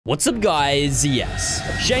What's up, guys? Yes,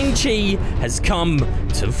 Shang-Chi has come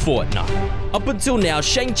to Fortnite. Up until now,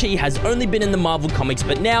 Shang-Chi has only been in the Marvel comics,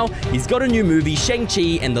 but now he's got a new movie,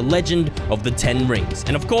 Shang-Chi and the Legend of the 10 Rings.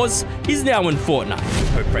 And of course, he's now in Fortnite.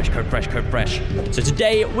 Code fresh, code fresh, code fresh. So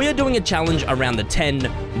today, we are doing a challenge around the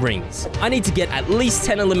 10 rings. I need to get at least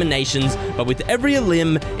 10 eliminations, but with every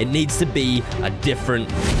elim, it needs to be a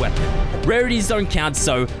different weapon. Rarities don't count,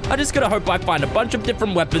 so I just gotta hope I find a bunch of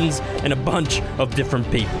different weapons and a bunch of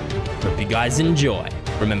different people. Hope you guys enjoy.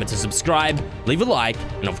 Remember to subscribe, leave a like,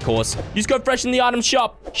 and of course, use code FRESH in the item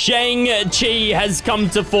shop. Shang-Chi has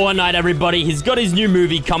come to Fortnite, everybody. He's got his new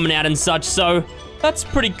movie coming out and such, so that's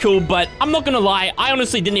pretty cool, but I'm not gonna lie, I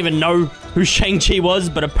honestly didn't even know who Shang-Chi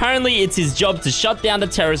was, but apparently it's his job to shut down the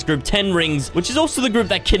terrorist group 10 Rings, which is also the group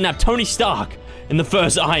that kidnapped Tony Stark in the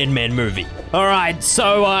first Iron Man movie. Alright,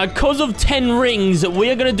 so cause of 10 rings, we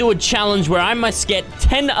are gonna do a challenge where I must get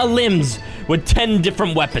 10 elims with 10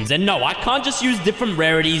 different weapons. And no, I can't just use different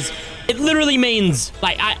rarities. It literally means,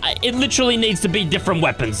 like, it literally needs to be different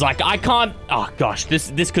weapons. Like, I can't, oh gosh,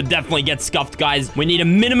 this could definitely get scuffed, guys. We need a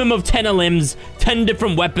minimum of 10 elims, 10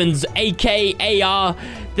 different weapons, AK, AR.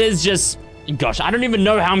 There's just, gosh, I don't even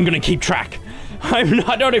know how I'm gonna keep track. I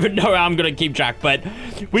don't even know how I'm gonna keep track, but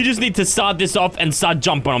we just need to start this off and start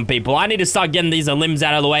jumping on people. I need to start getting these elims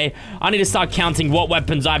out of the way. I need to start counting what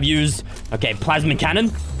weapons I've used. Okay, plasma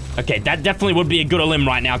cannon. Okay, that definitely would be a good elim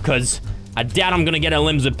right now, because I doubt I'm gonna get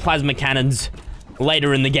elims with plasma cannons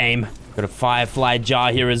later in the game. Got a firefly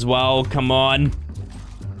jar here as well. Come on.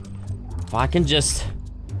 If I can just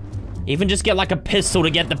even just get like a pistol to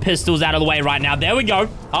get the pistols out of the way right now. There we go.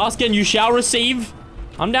 Ask and you shall receive.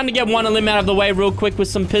 I'm down to get one elim out of the way real quick with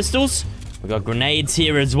some pistols. We got grenades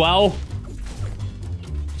here as well.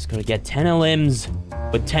 Just gotta get 10 elims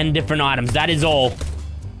with 10 different items. That is all.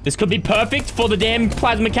 This could be perfect for the damn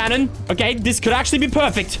plasma cannon. Okay, this could actually be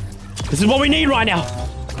perfect. This is what we need right now.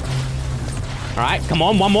 All right, come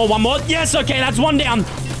on. One more. Yes, okay, that's one down.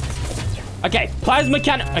 Okay, plasma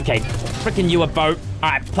cannon. Okay, freaking UFO. All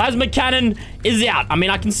right, plasma cannon is out. I mean,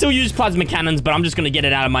 I can still use plasma cannons, but I'm just going to get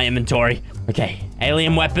it out of my inventory. Okay,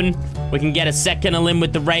 alien weapon. We can get a second elim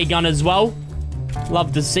with the ray gun as well.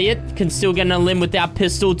 Love to see it. Can still get an elim with our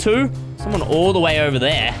pistol too. Someone all the way over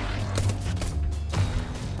there.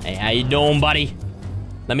 Hey, how you doing, buddy?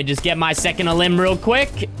 Let me just get my second elim real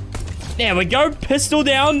quick. There we go. Pistol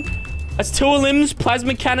down. That's 2 elims.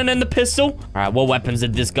 Plasma cannon and the pistol. All right, what weapons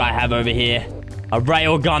did this guy have over here? A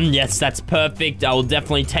railgun. Yes, that's perfect. I will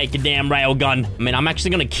definitely take a damn railgun. I mean, I'm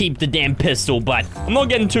actually going to keep the damn pistol, but I'm not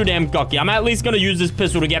getting too damn cocky. I'm at least going to use this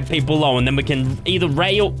pistol to get people low, and then we can either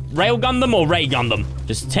railgun them or ray gun them.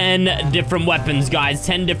 Just 10 different weapons, guys.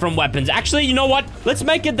 10 different weapons. Actually, you know what? Let's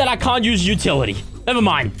make it that I can't use utility. Never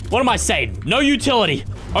mind. What am I saying? No utility.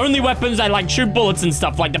 Only weapons I like shoot bullets and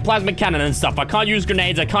stuff, like the plasma cannon and stuff. I can't use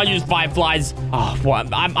grenades. I can't use fireflies. Oh, what?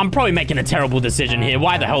 I'm probably making a terrible decision here.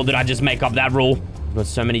 Why the hell did I just make up that rule? I've got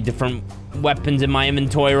so many different weapons in my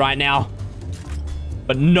inventory right now.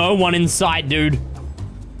 But no one in sight, dude.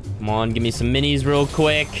 Come on, give me some minis real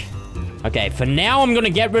quick. Okay, for now, I'm going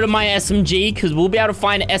to get rid of my SMG, because we'll be able to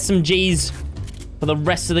find SMGs for the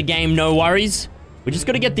rest of the game, no worries. We just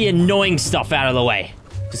got to get the annoying stuff out of the way.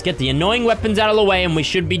 Just get the annoying weapons out of the way, and we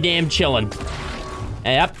should be damn chilling.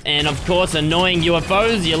 Yep, and of course, annoying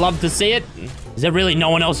UFOs. You love to see it. Is there really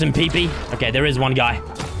no one else in PP? Okay, there is one guy.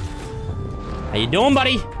 How you doing,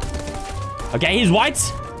 buddy? Okay, he's white.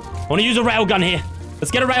 I want to use a railgun here.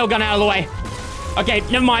 Let's get a railgun out of the way. Okay,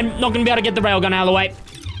 never mind. Not going to be able to get the railgun out of the way.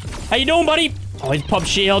 How you doing, buddy? Oh, he's pop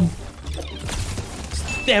shield.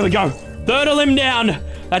 There we go. Third elim down.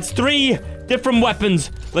 That's 3 different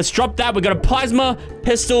weapons. Let's drop that. We got a plasma,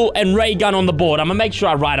 pistol, and ray gun on the board. I'm gonna make sure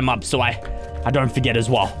I write them up so I don't forget as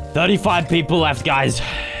well. 35 people left, guys.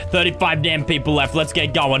 35 damn people left. Let's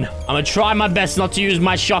get going. I'm gonna try my best not to use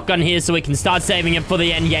my shotgun here so we can start saving it for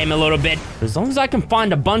the end game a little bit. As long as I can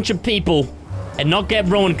find a bunch of people and not get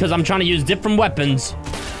ruined because I'm trying to use different weapons,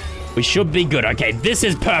 we should be good. Okay, this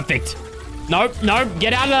is perfect. Nope,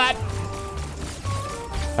 get out of that.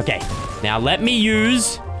 Okay, now let me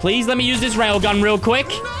use... Please let me use this railgun real quick.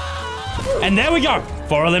 And there we go.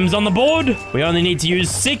 4 elims on the board. We only need to use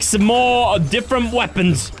 6 more different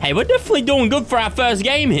weapons. Hey, we're definitely doing good for our first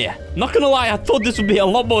game here. Not gonna lie, I thought this would be a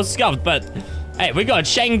lot more scuffed, but hey, we got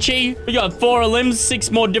Shang-Chi. We got 4 elims, 6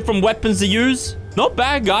 more different weapons to use. Not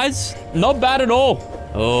bad, guys. Not bad at all.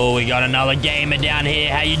 Oh, we got another gamer down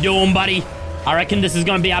here. How you doing, buddy? I reckon this is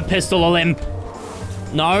gonna be our pistol elim.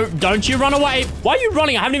 No, don't you run away. Why are you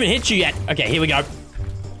running? I haven't even hit you yet. Okay, here we go.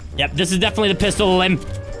 Yep, this is definitely the pistol elim.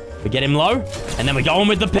 We get him low, and then we go in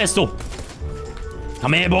with the pistol.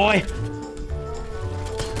 Come here, boy.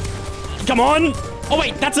 Come on. Oh,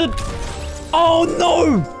 wait, that's a... Oh,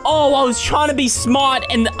 no. Oh, I was trying to be smart,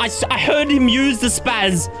 and I heard him use the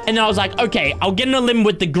spaz, and then I was like, okay, I'll get an elim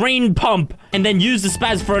with the green pump, and then use the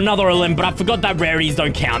spaz for another elim, but I forgot that rarities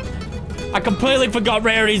don't count. I completely forgot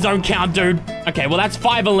rarities don't count, dude. Okay, well, that's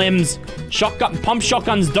 5 elims. Pump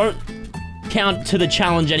shotguns don't count to the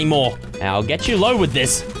challenge anymore. I'll get you low with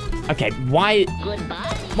this. Okay, why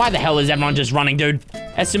the hell is everyone just running, dude?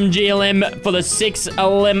 SMG elim for the 6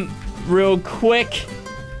 elim real quick.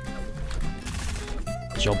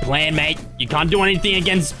 What's your plan, mate? You can't do anything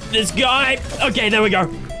against this guy. Okay, there we go.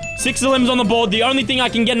 6 elims on the board. The only thing I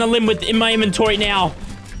can get an elim with in my inventory now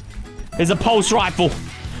is a pulse rifle.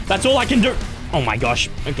 That's all I can do. Oh my gosh.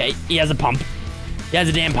 Okay, he has a pump. He has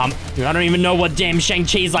a damn pump. Dude, I don't even know what damn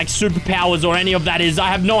Shang-Chi's like superpowers or any of that is. I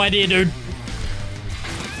have no idea, dude.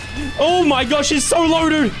 Oh my gosh, he's so low,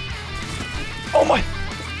 dude. Oh my.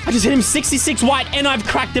 I just hit him 66 white and I've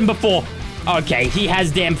cracked him before. Okay, he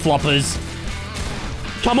has damn floppers.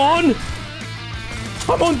 Come on.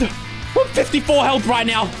 I'm on 54 health right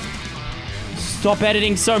now. Stop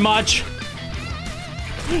editing so much.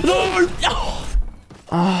 No.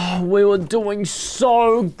 Oh, we were doing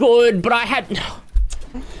so good, but I had...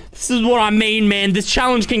 This is what I mean, man. This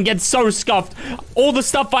challenge can get so scuffed. All the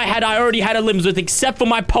stuff I already had elims with, except for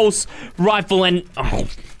my pulse rifle and... Oh.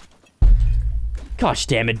 Gosh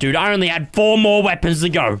damn it, dude. I only had 4 more weapons to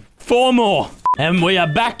go. 4 more. And we are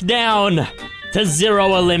back down to 0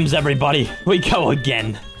 elims, everybody. We go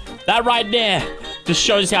again. That right there just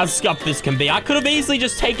shows how scuffed this can be. I could have easily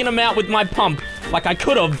just taken him out with my pump, like I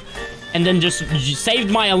could have, and then just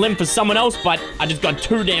saved my elim for someone else, but I just got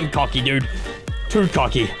too damn cocky, dude. Too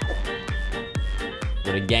cocky.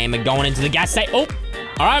 Got a gamer going into the gas station. Oh,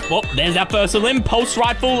 all right. Well, there's our first elim. Pulse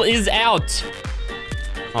rifle is out.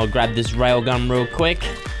 I'll grab this railgun real quick.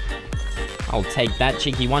 I'll take that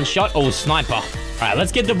cheeky one shot. Oh, sniper. All right,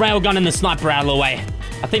 let's get the railgun and the sniper out of the way.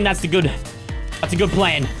 I think that's a good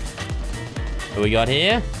plan. What we got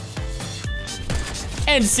here?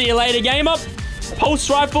 And see you later, gamer. Pulse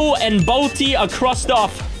rifle and bolty are crossed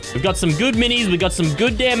off. We've got some good minis. We've got some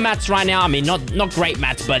good damn mats right now. I mean, not great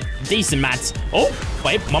mats, but decent mats. Oh,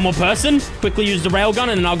 wait, one more person. Quickly use the railgun,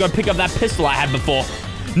 and then I'll go pick up that pistol I had before.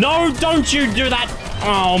 No, don't you do that.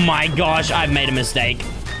 Oh, my gosh. I've made a mistake.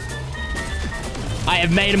 I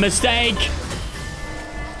have made a mistake.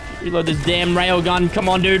 Reload this damn railgun. Come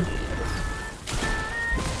on, dude.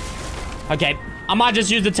 Okay, I might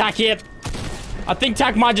just use the tack here. I think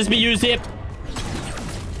tack might just be used here.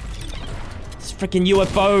 Freaking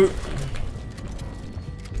UFO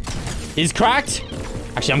is cracked.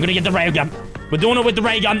 Actually, I'm gonna get the railgun. We're doing it with the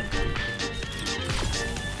ray gun.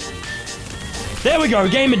 There we go,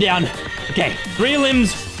 gamer down. Okay, 3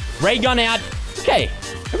 limbs, ray gun out. Okay,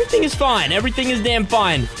 everything is fine. Everything is damn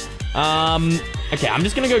fine. Okay, I'm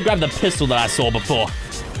just gonna go grab the pistol that I saw before.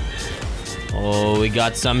 Oh, we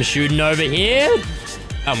got some shooting over here.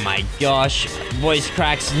 Oh my gosh, voice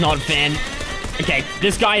cracks, not fan. Okay,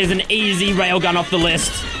 this guy is an easy railgun off the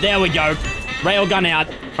list. There we go. Railgun out.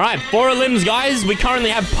 All right, 4 limbs, guys. We currently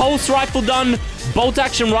have pulse rifle done, bolt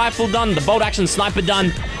action rifle done, the bolt action sniper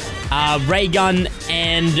done, ray gun,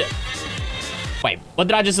 and... Wait, what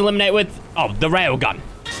did I just eliminate with? Oh, the railgun.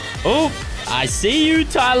 Oh, I see you,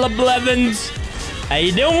 Tyler Blevins. How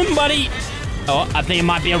you doing, buddy? Oh, I think it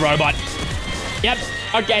might be a robot. Yep.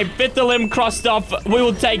 Okay, 5th limb crossed off. We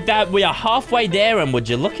will take that. We are halfway there, and would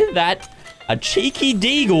you look at that? A cheeky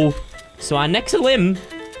deagle. So our next limb,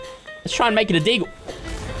 let's try and make it a deagle.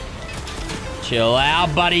 Chill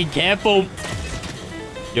out, buddy. Careful.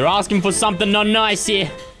 You're asking for something not nice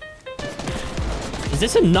here. Is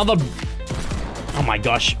this another... Oh my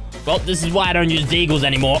gosh. Well, this is why I don't use deagles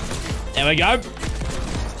anymore. There we go.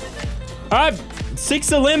 All right,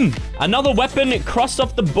 6th limb. Another weapon crossed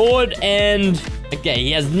off the board, and... Okay,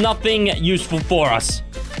 he has nothing useful for us.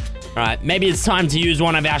 All right, maybe it's time to use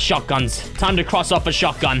one of our shotguns. Time to cross off a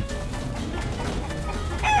shotgun.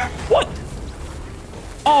 What?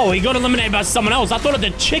 Oh, he got eliminated by someone else. I thought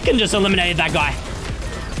the chicken just eliminated that guy.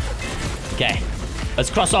 Okay, let's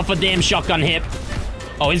cross off a damn shotgun here.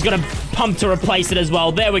 Oh, he's got a pump to replace it as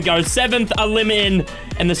well. There we go. 7th elim in,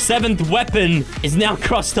 and the 7th weapon is now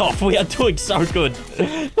crossed off. We are doing so good.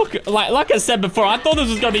 Look, like I said before, I thought this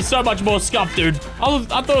was going to be so much more scuffed, dude. I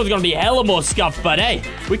thought it was going to be hella more scuffed, but hey,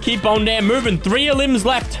 we keep on damn moving. 3 elims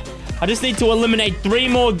left. I just need to eliminate 3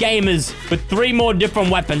 more gamers with 3 more different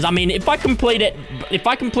weapons. I mean, if I complete it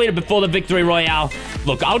before the victory royale,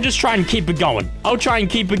 look, I'll just try and keep it going. I'll try and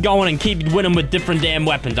keep it going and keep winning with different damn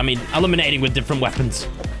weapons. I mean, eliminating with different weapons.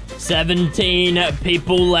 17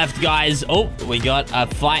 people left, guys. Oh, we got a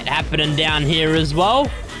fight happening down here as well.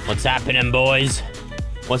 What's happening, boys?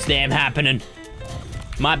 What's damn happening?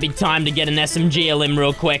 Might be time to get an SMG limb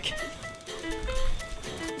real quick.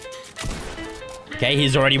 Okay,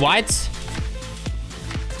 he's already white.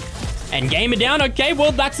 And gamer down. Okay,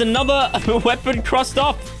 well, that's another weapon crossed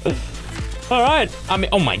off. All right. I mean,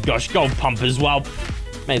 oh my gosh, gold pump as well.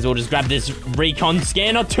 May as well just grab this recon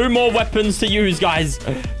scanner. 2 more weapons to use, guys.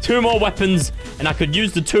 2 more weapons. And I could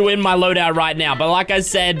use the 2 in my loadout right now. But like I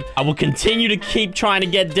said, I will continue to keep trying to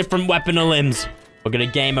get different weapon limbs. We're going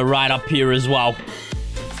to gamer right up here as well.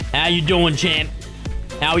 How you doing, champ?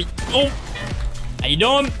 How you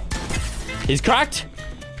doing? He's cracked.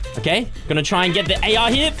 Okay, gonna try and get the AR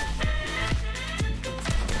here.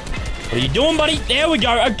 What are you doing, buddy? There we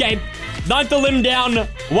go. Okay, 9th limb down.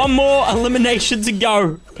 1 more elimination to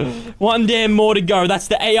go. 1 damn more to go. That's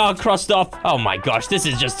the AR crossed off. Oh my gosh, this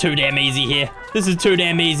is just too damn easy here. This is too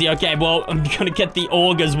damn easy. Okay, well, I'm gonna get the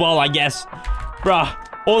AUG as well, I guess. Bruh.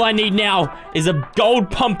 All I need now is a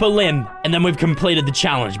gold pumper limb, and then we've completed the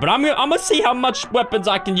challenge. But I'm gonna see how much weapons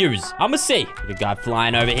I can use. I'm gonna see. Good guy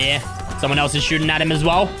flying over here. Someone else is shooting at him as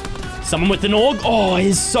well. Someone with an AUG. Oh,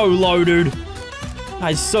 he's so low, dude.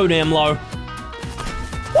 He's so damn low.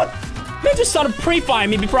 What? Man just started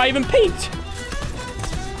pre-firing me before I even peeked.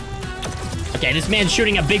 Okay, this man's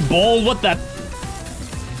shooting a big ball. What the?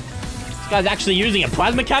 This guy's actually using a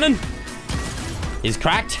plasma cannon. He's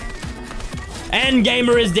cracked. And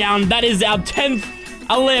gamer is down. That is our 10th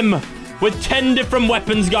limb with 10 different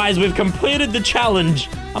weapons, guys. We've completed the challenge.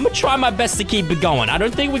 I'm gonna try my best to keep it going. I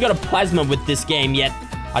don't think we got a plasma with this game yet.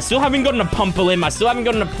 I still haven't gotten a pumper limb. I still haven't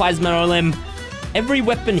gotten a plasma limb. Every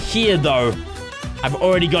weapon here, though, I've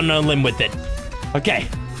already gotten a limb with it. Okay,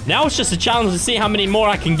 now it's just a challenge to see how many more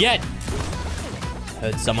I can get.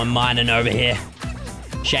 Heard someone mining over here.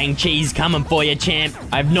 Shang-Chi's coming for you, champ.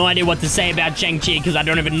 I have no idea what to say about Shang-Chi because I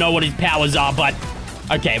don't even know what his powers are, but...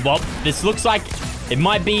 Okay, well, this looks like it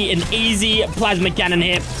might be an easy plasma cannon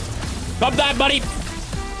here. Pop that, buddy.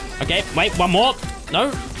 Okay, wait, 1 more.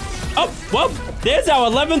 No. Oh, well, there's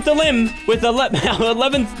our 11th limb with our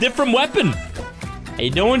 11th different weapon. How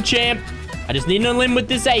you doing, champ? I just need a limb with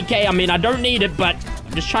this AK. I mean, I don't need it, but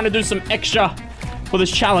I'm just trying to do some extra for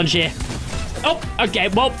this challenge here. Oh, okay,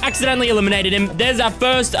 well, accidentally eliminated him. There's our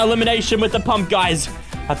first elimination with the pump, guys.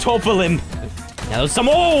 A 12th limb. Now, there's some...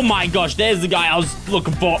 Oh, my gosh, there's the guy I was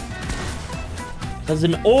looking for. Does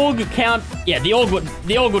an AUG count? Yeah, the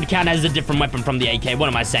AUG would count as a different weapon from the AK. What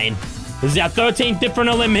am I saying? This is our 13th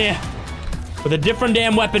different limb here. With a different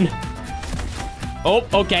damn weapon. Oh,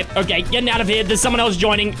 okay, okay. Getting out of here. There's someone else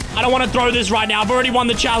joining. I don't want to throw this right now. I've already won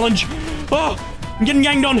the challenge. Oh, I'm getting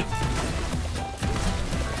ganged on.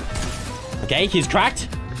 Okay, he's cracked.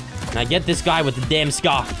 And I get this guy with the damn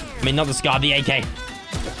scar. I mean, not the scar, the AK.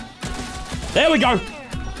 There we go.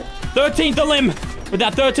 13th limb with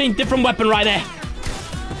that 13th different weapon right there.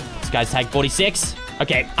 This guy's tag 46.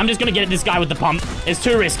 Okay, I'm just gonna get this guy with the pump. It's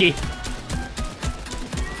too risky.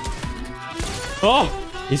 Oh,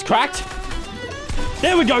 he's cracked.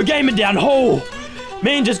 There we go, gaming down. Oh,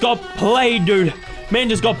 man just got played, dude. Man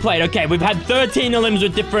just got played. Okay, we've had 13 limbs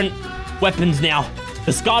with different weapons now.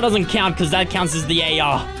 The scar doesn't count because that counts as the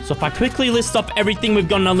AR. So if I quickly list off everything we've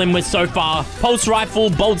gotten a limb with so far. Pulse rifle,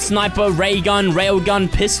 bolt sniper, ray gun,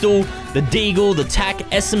 railgun, pistol, the deagle, the TAC,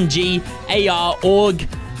 SMG, AR, AUG,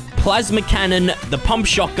 plasma cannon, the pump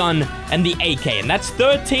shotgun, and the AK. And that's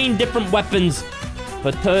 13 different weapons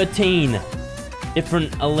for 13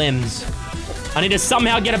 different limbs. I need to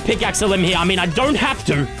somehow get a pickaxe limb here. I mean, I don't have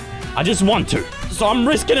to. I just want to. So I'm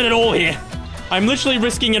risking it all here. I'm literally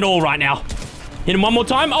risking it all right now. Hit him 1 more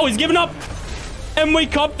time. Oh, he's given up. And we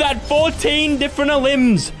copped that 14 different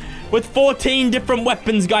limbs with 14 different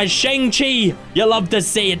weapons, guys. Shang-Chi, you love to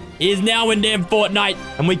see it. He is now in damn Fortnite,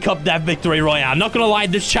 and we copped that victory royale. I'm not gonna lie,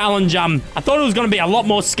 this challenge, I thought it was gonna be a lot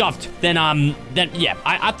more scuffed than I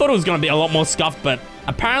thought it was gonna be a lot more scuffed, but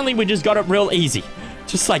apparently we just got it real easy.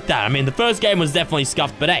 Just like that. I mean, the first game was definitely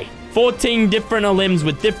scuffed, but hey, 14 different limbs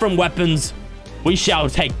with different weapons. We shall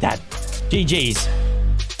take that. GG's.